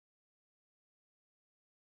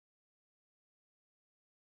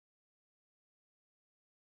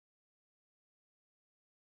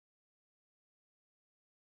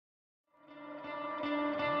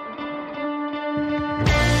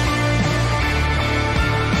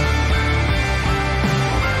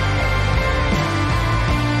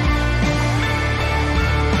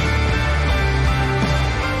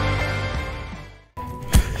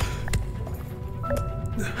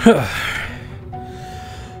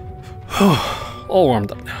All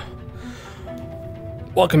warmed up now.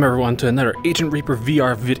 Welcome everyone to another Agent Reaper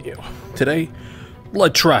VR video. Today,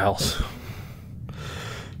 blood trials.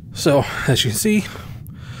 So, as you can see,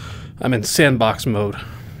 I'm in sandbox mode.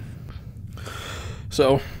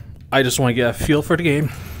 So, I just want to get a feel for the game,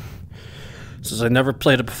 since I never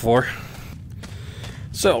played it before.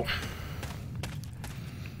 So,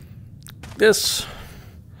 this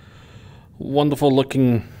wonderful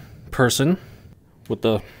looking person with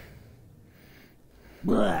the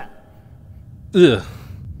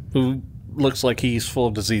who looks like he's full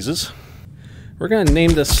of diseases. We're gonna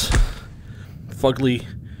name this fugly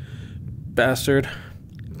bastard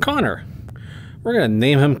Connor. We're gonna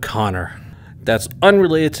name him Connor. That's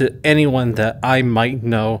unrelated to anyone that I might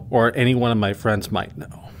know or any one of my friends might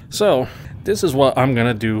know. So this is what I'm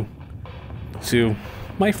gonna do to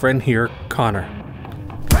my friend here, Connor.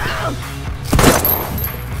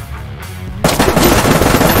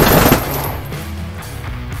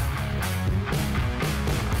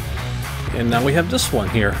 And now we have this one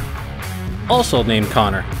here, also named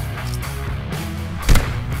Connor.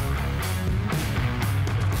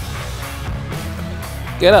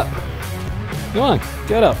 Get up. Come on,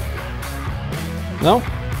 get up. No?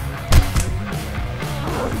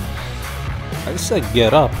 I just said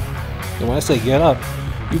get up. And when I say get up,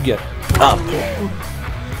 you get up.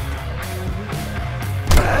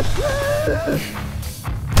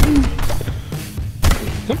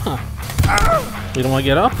 Come on. You don't want to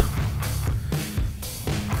get up?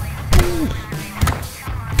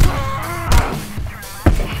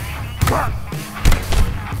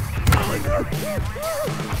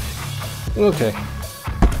 Okay.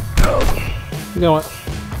 You know what?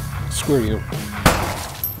 Screw you.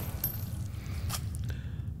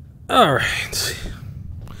 Alright.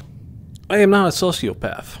 I am not a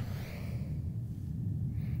sociopath.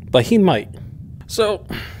 But he might. So...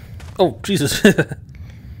 Oh, Jesus.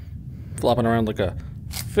 Flopping around like a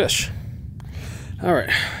fish. Alright.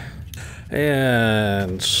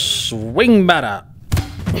 And... swing batter.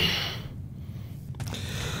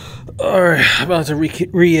 Alright, about to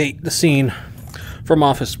recreate the scene from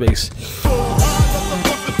Office Space.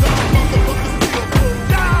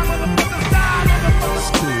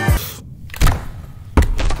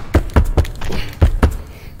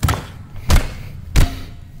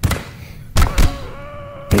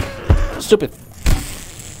 Stupid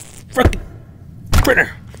frickin'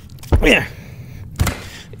 printer.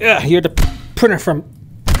 Yeah, you're the printer from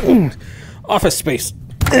Office Space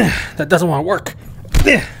that doesn't want to work.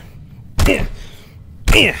 Okay.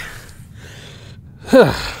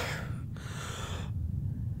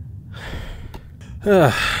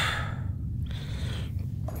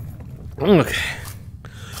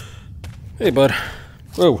 Hey, bud.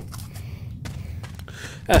 Whoa.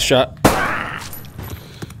 That's shot.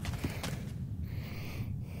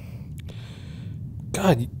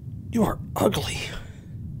 God, you are ugly.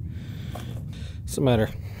 What's the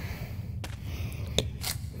matter?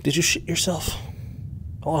 Did you shit yourself?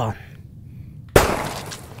 Hold on.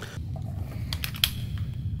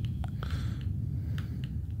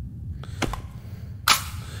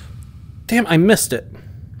 Damn, I missed it.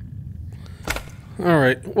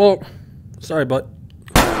 Alright, well, sorry, bud.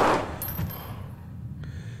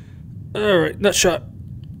 Alright, nut shot.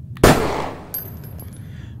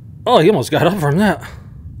 Oh, he almost got up from that.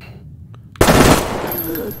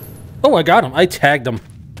 Oh, I got him. I tagged him.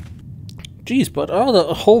 Jeez, but out of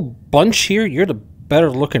the whole bunch here, you're the better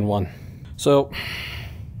looking one. So,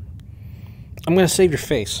 I'm gonna save your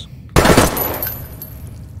face.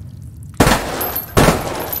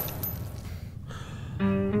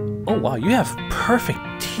 Oh wow, you have perfect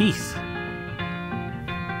teeth.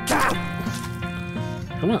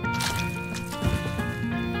 Come on.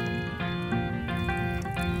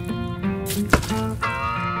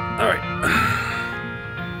 Alright.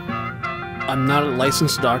 I'm not a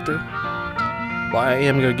licensed doctor, but I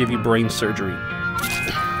am gonna give you brain surgery.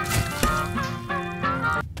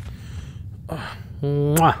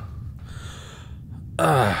 Mwah.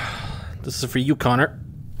 This is for you, Connor.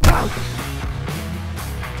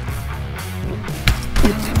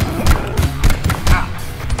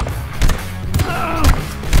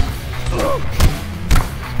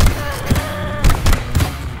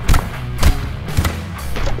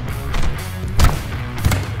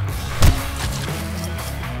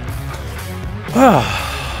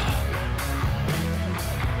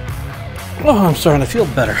 Oh, I'm starting to feel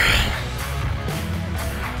better.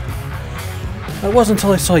 It wasn't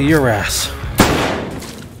until I saw your ass.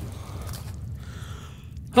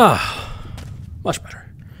 Much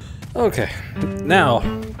better. Okay, now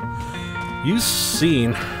You've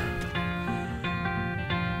seen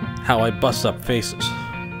how I bust up faces.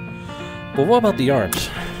 But what about the arms?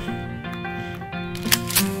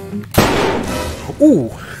 Ooh!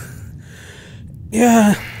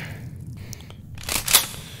 Yeah.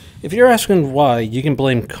 If you're asking why, you can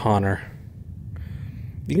blame Connor.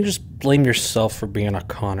 You can just blame yourself for being a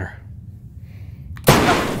Connor.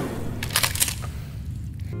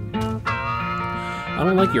 I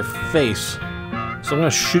don't like your face, so I'm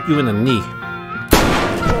gonna shoot you in the knee.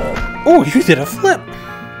 Oh, you did a flip!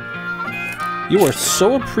 You were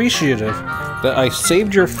so appreciative that I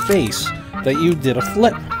saved your face that you did a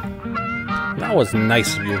flip. That was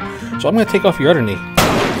nice of you. So I'm gonna take off your other knee.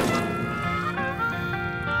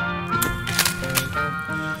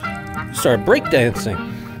 You started breakdancing.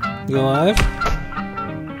 You alive?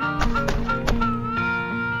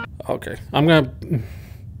 Okay, I'm gonna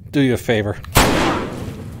do you a favor.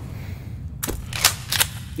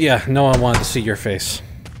 Yeah, no one wanted to see your face.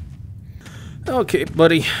 Okay,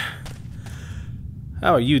 buddy.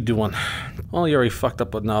 How are you doing? Well, you already fucked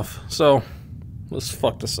up enough, so let's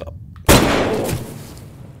fuck this up.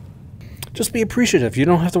 Just be appreciative. You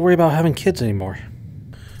don't have to worry about having kids anymore.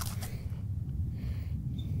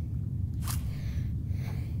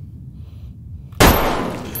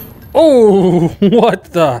 Oh, what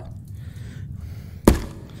the?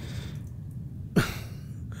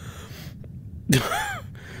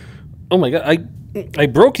 Oh my god, I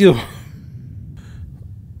broke you.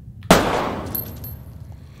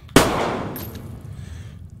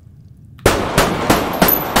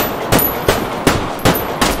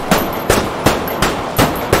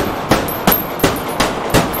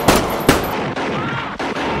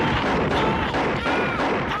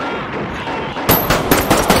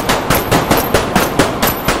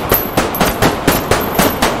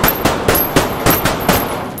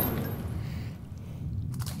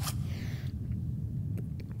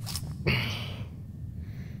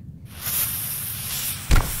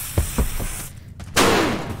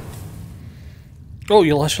 Oh,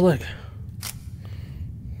 you lost your leg.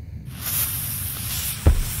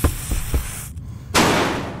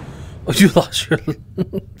 Oh, you lost your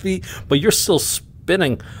feet, but you're still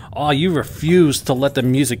spinning. Oh, you refuse to let the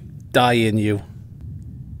music die in you.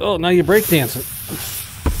 Oh, now you're breakdancing.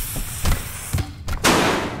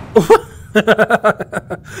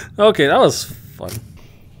 Okay, that was fun.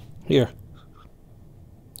 Here.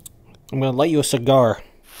 I'm gonna light you a cigar.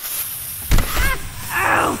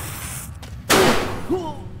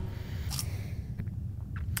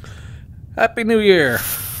 Happy New Year!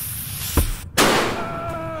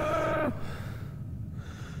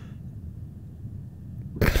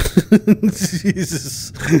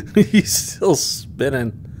 Jesus, he's still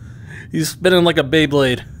spinning. He's spinning like a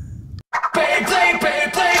Beyblade. Beyblade,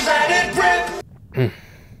 Beyblade, let it rip!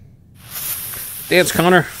 Dance,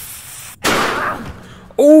 Connor.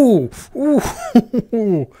 Oh! Ooh!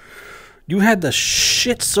 You had the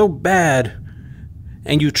shit so bad,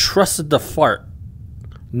 and you trusted the fart.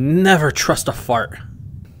 Never trust a fart.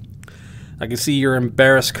 I can see you're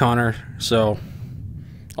embarrassed, Connor, so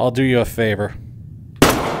I'll do you a favor.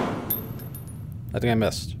 I think I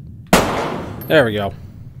missed. There we go.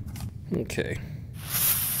 Okay.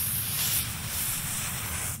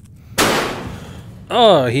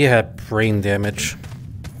 Oh, he had brain damage.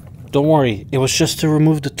 Don't worry, it was just to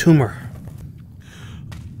remove the tumor.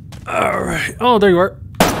 Alright. Oh, there you are.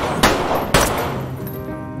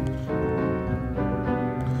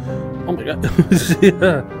 Oh my god.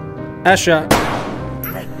 Yeah. Ass shot.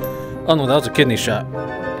 Oh no, that was a kidney shot.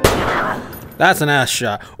 That's an ass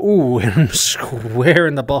shot. Ooh, and I'm square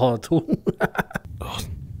in the ball too. Oh,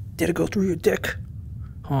 did it go through your dick?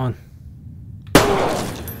 Hold on.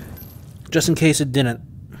 Just in case it didn't.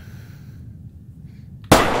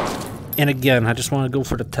 And again, I just want to go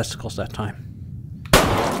for the testicles that time.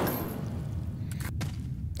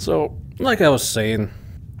 So, like I was saying,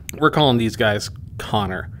 we're calling these guys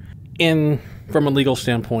Connor. And from a legal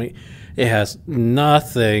standpoint, it has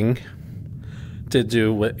nothing to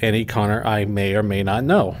do with any Connor I may or may not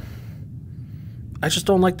know. I just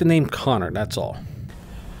don't like the name Connor, that's all.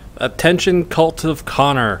 Attention, cult of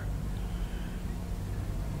Connor.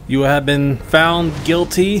 You have been found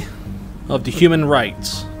guilty of the human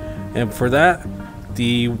rights. And for that,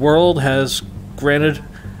 the world has granted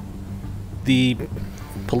the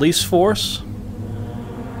police force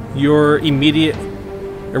your immediate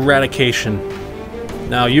eradication.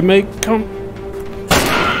 Now you may come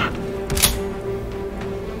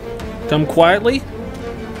quietly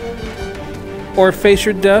or face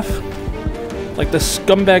your death like the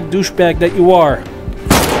scumbag douchebag that you are.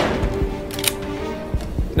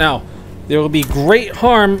 Now, There will be great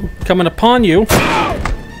harm coming upon you.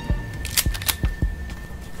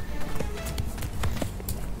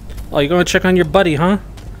 Oh, you're going to check on your buddy, huh?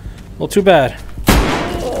 Well, too bad.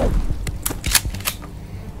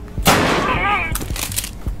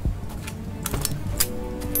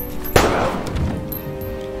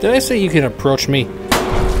 Did I say you can approach me?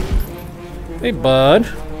 Hey, bud.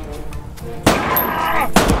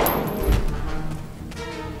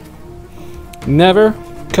 Never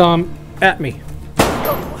come at me.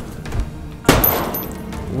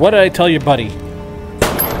 What did I tell your buddy?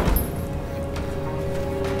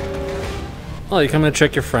 Oh, you're coming to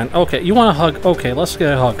check your friend. Okay, you want a hug? Okay, let's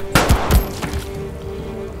get a hug.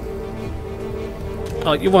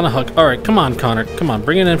 Oh, you want a hug? Alright, come on, Connor. Come on,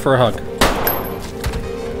 bring it in for a hug.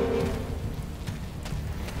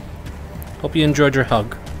 Hope you enjoyed your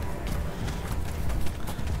hug.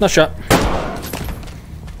 No shot.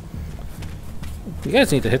 You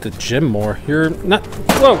guys need to hit the gym more. You're not...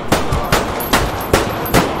 Whoa!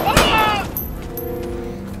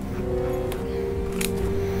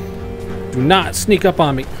 Do not sneak up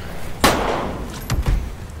on me.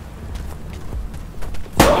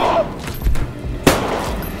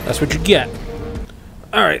 That's what you get.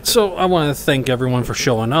 Alright, so I want to thank everyone for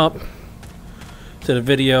showing up to the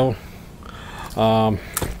video. I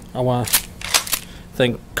want to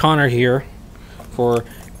thank Connor here for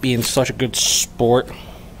being such a good sport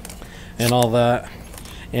and all that,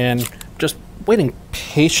 and just waiting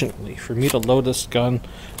patiently for me to load this gun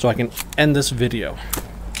so I can end this video.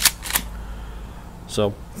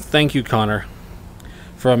 So thank you, Connor,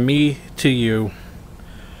 from me to you,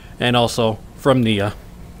 and also from Nia.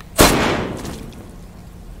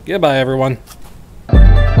 Goodbye, everyone.